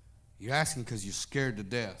 You're asking because you're scared to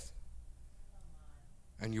death.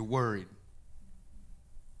 And you're worried.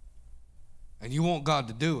 And you want God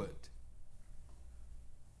to do it.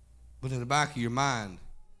 But in the back of your mind,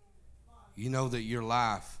 you know that your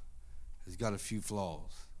life has got a few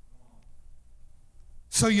flaws.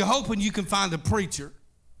 So you're hoping you can find a preacher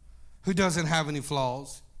who doesn't have any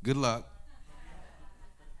flaws. Good luck.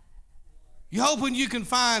 You're hoping you can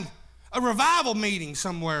find a revival meeting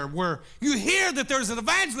somewhere where you hear that there's an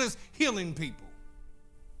evangelist healing people.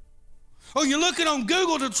 Or you're looking on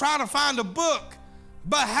Google to try to find a book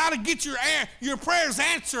about how to get your prayers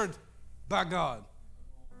answered by God.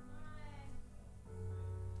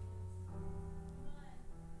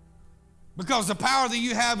 Because the power that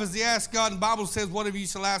you have is to ask God, and the Bible says, whatever you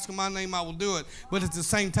shall ask in my name, I will do it. But at the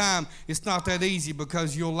same time, it's not that easy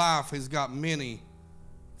because your life has got many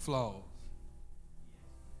flaws.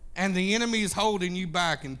 And the enemy is holding you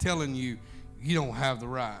back and telling you, you don't have the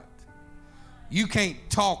right. You can't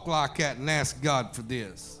talk like that and ask God for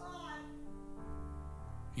this.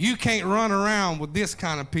 You can't run around with this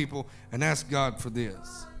kind of people and ask God for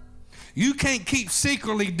this. You can't keep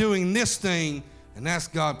secretly doing this thing and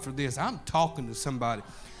ask God for this. I'm talking to somebody.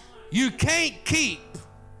 You can't keep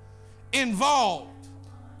involved.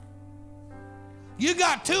 You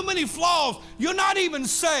got too many flaws. You're not even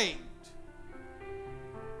saved.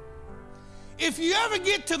 If you ever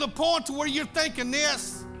get to the point where you're thinking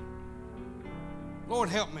this, Lord,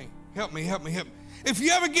 help me, help me, help me, help me. If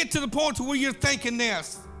you ever get to the point where you're thinking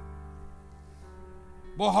this,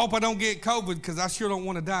 boy, I hope I don't get COVID because I sure don't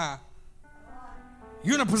want to die.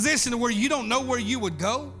 You're in a position where you don't know where you would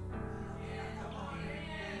go.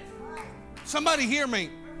 Somebody hear me.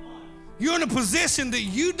 You're in a position that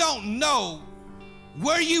you don't know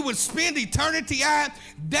where you would spend eternity at,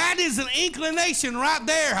 that is an inclination right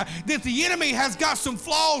there that the enemy has got some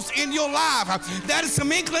flaws in your life. That is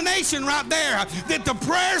some inclination right there that the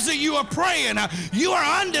prayers that you are praying, you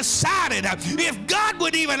are undecided if God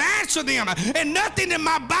would even answer them. And nothing in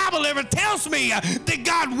my Bible ever tells me that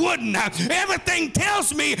God wouldn't. Everything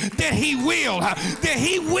tells me that he will. That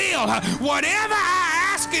he will. Whatever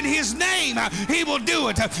I ask in his name, he will do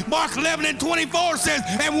it. Mark 11:24 says,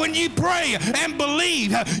 and when you pray and believe,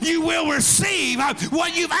 you will receive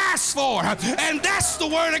what you've asked for. And that's the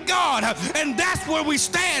word of God. And that's where we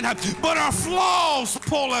stand. But our flaws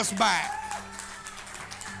pull us back.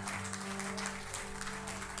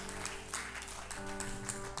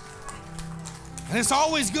 And it's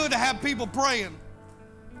always good to have people praying.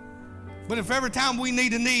 But if every time we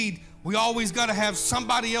need a need, we always got to have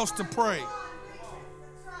somebody else to pray.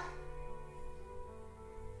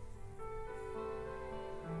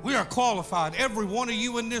 We are qualified. Every one of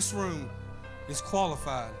you in this room is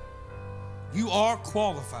qualified. You are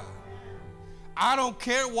qualified. I don't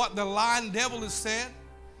care what the lying devil has said.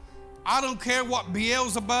 I don't care what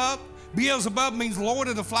Beelzebub. Beelzebub means Lord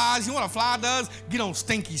of the Flies. You know what a fly does? Get on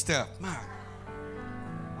stinky stuff. My.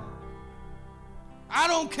 I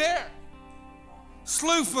don't care.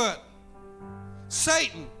 Slewfoot,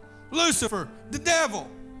 Satan, Lucifer, the devil.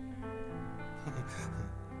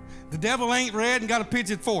 The devil ain't red and got a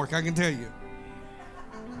pitched fork, I can tell you.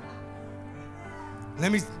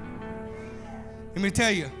 Let me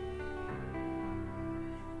tell you.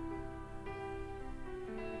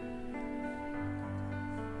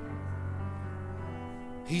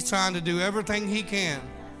 He's trying to do everything he can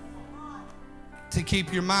to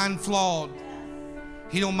keep your mind flawed.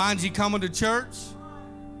 He don't mind you coming to church.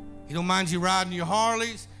 He don't mind you riding your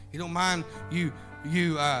Harleys. He don't mind you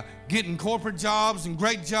getting corporate jobs and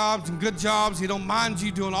great jobs and good jobs. He don't mind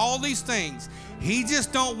you doing all these things. He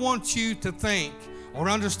just don't want you to think or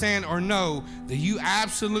understand or know that you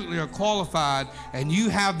absolutely are qualified and you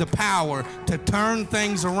have the power to turn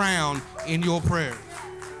things around in your prayers.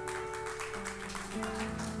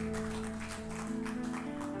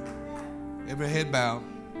 Every head bowed.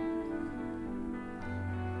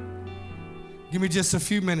 Give me just a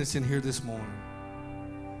few minutes in here this morning.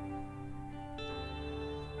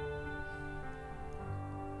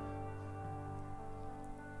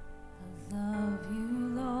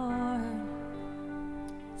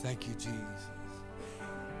 Thank you, Jesus.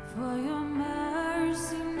 For your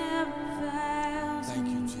mercy never fails. Thank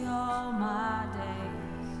you, Jesus. All my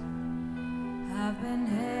days have been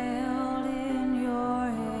held in your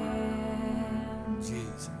hand.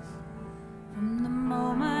 Jesus. From the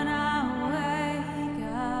moment I wake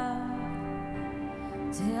up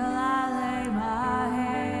till I lay my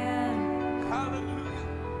head, Hallelujah.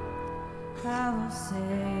 I will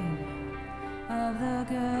sing of the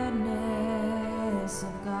goodness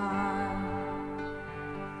of God.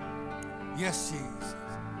 Yes, Jesus.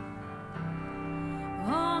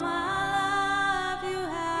 All my life you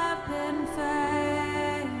have been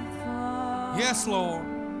faithful. Yes, Lord.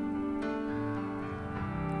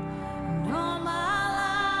 And all my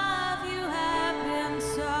life you have been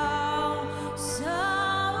so, so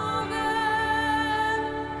good.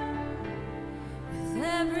 With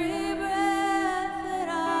every breath that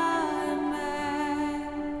I make,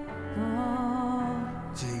 Lord,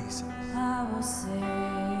 Jesus. I will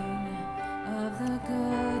sing of the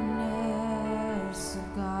goodness of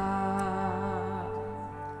God.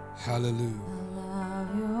 Hallelujah. I love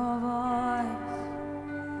your voice.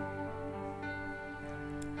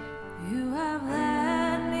 You have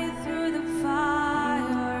led me through the fire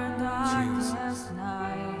and darkest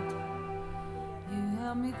night. You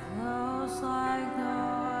held me close like no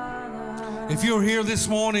other. If you're here this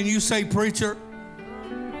morning, you say, preacher,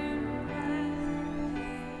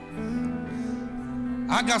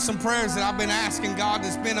 I got some prayers that I've been asking God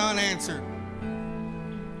that's been unanswered.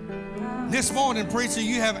 This morning, preacher,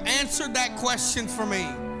 you have answered that question for me.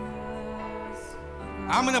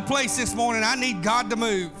 I'm in a place this morning, I need God to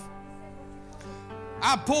move.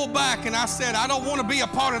 I pulled back and I said, I don't want to be a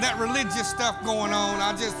part of that religious stuff going on.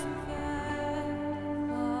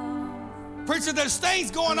 Preacher, there's things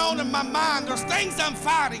going on in my mind. There's things I'm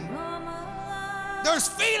fighting. There's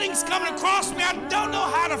feelings coming across me I don't know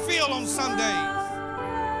how to feel on some days.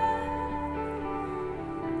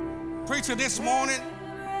 Preacher, this morning,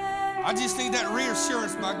 I just need that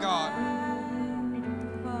reassurance by God.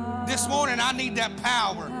 This morning, I need that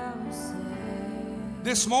power.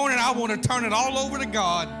 This morning, I want to turn it all over to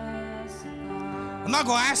God. I'm not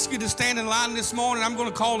going to ask you to stand in line this morning. I'm going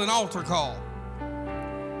to call an altar call.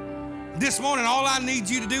 This morning, all I need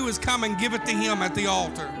you to do is come and give it to Him at the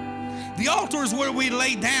altar. The altar is where we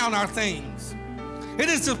lay down our things. It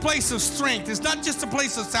is a place of strength. It's not just a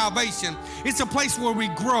place of salvation. It's a place where we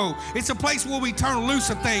grow. It's a place where we turn loose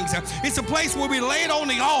of things. It's a place where we lay it on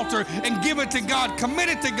the altar and give it to God, commit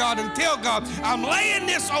it to God, and tell God, I'm laying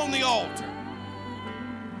this on the altar.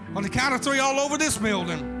 On the count of 3 all over this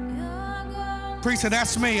building. Priest said,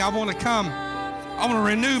 that's me. I want to come. I want to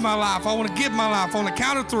renew my life. I want to give my life. On the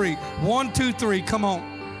count of 3. 1, 2, 3. Come on.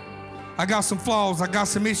 I got some flaws. I got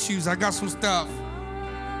some issues. I got some stuff.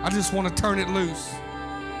 I just want to turn it loose.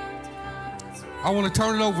 I want to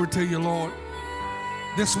turn it over to you, Lord.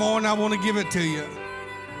 This morning, I want to give it to you.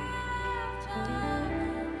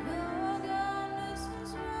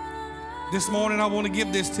 This morning, I want to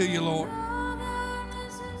give this to you, Lord.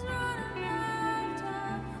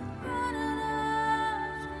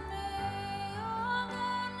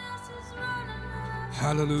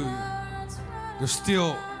 Hallelujah. There's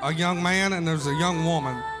still a young man and there's a young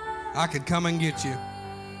woman. I could come and get you,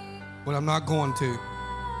 but I'm not going to.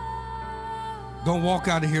 Don't walk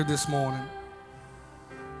out of here this morning.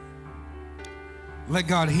 Let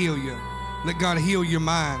God heal you. Let God heal your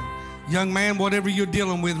mind. Young man, whatever you're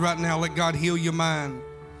dealing with right now, let God heal your mind.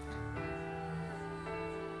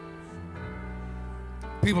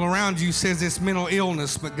 People around you says it's mental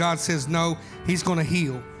illness, but God says no, he's going to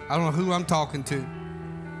heal. I don't know who I'm talking to.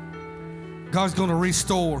 God's going to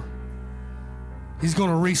restore. He's going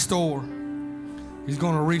to restore. He's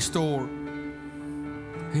going to restore.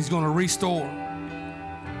 He's going to restore.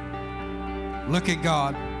 Look at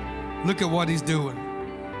God. Look at what he's doing.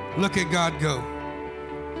 Look at God go.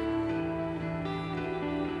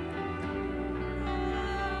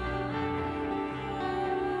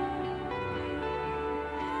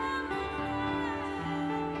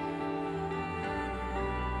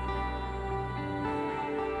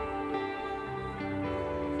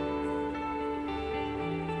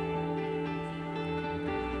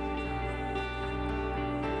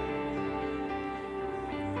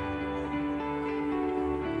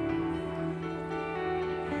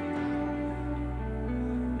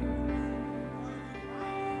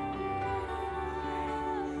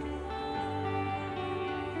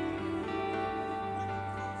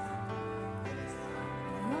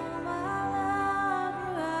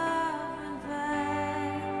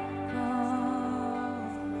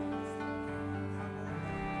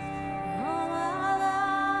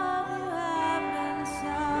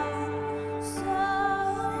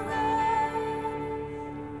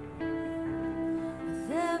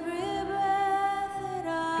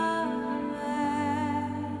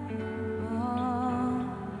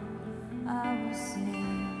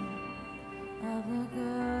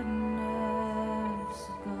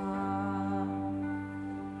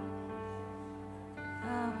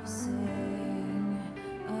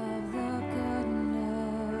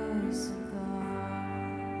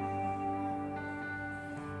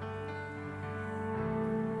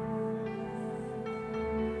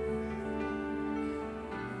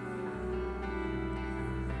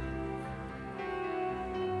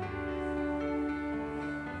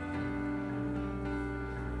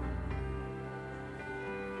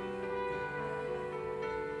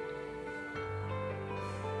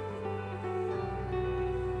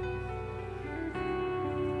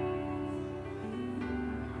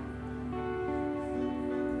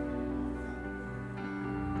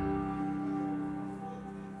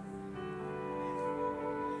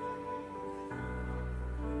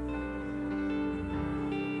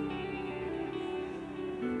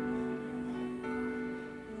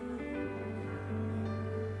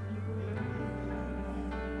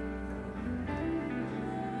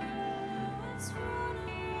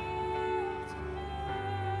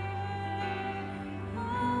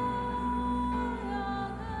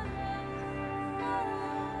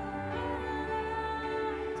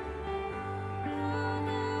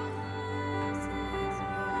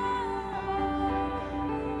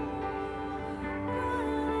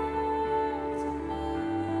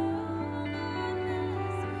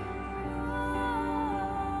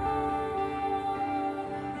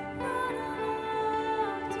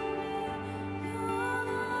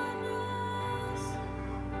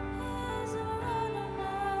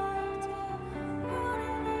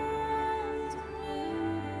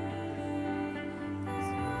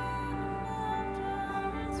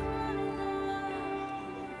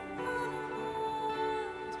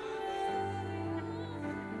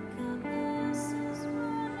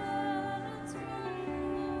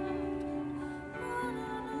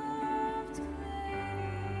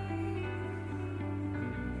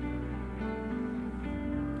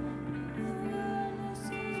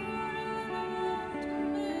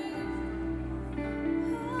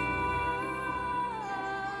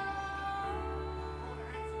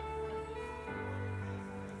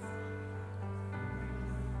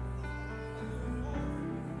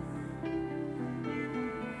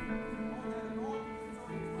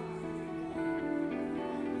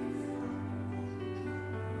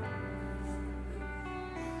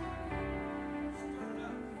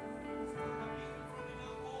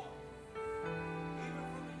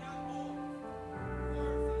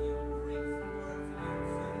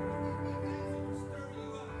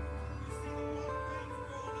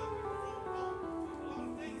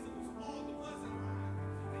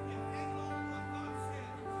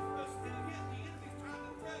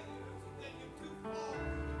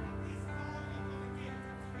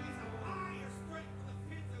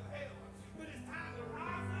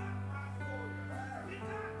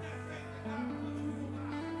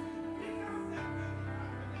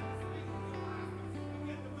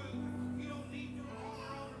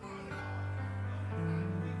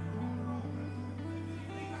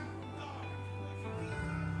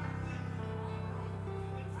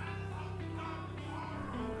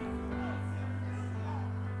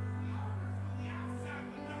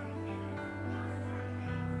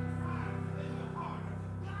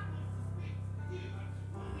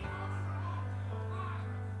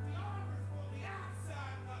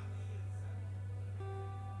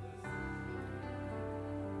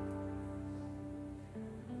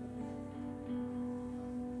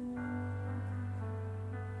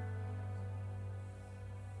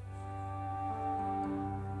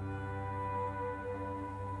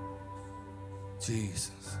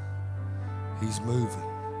 Jesus. He's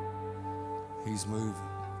moving. He's moving.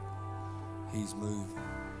 He's moving.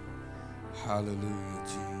 Hallelujah,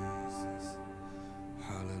 Jesus.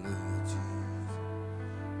 Hallelujah, Jesus.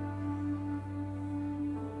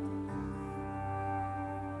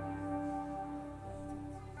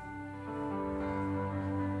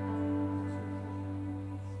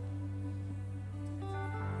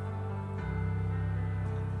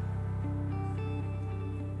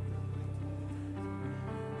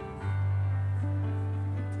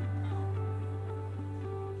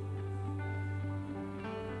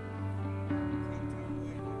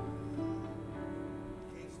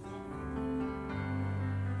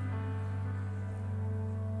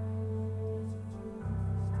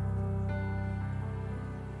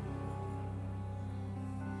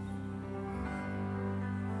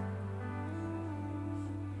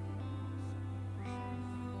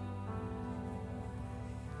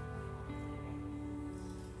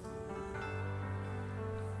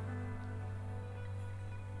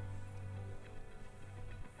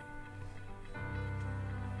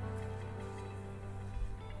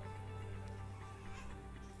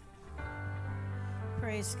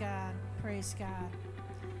 Praise God, praise God,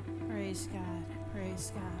 praise God,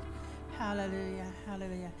 praise God. Hallelujah,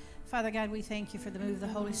 hallelujah. Father God, we thank you for the move of the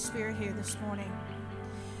Holy Spirit here this morning.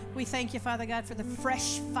 We thank you, Father God, for the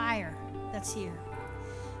fresh fire that's here.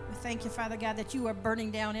 We thank you, Father God, that you are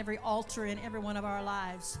burning down every altar in every one of our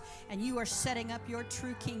lives, and you are setting up your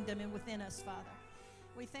true kingdom within us, Father.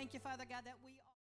 We thank you, Father God, that we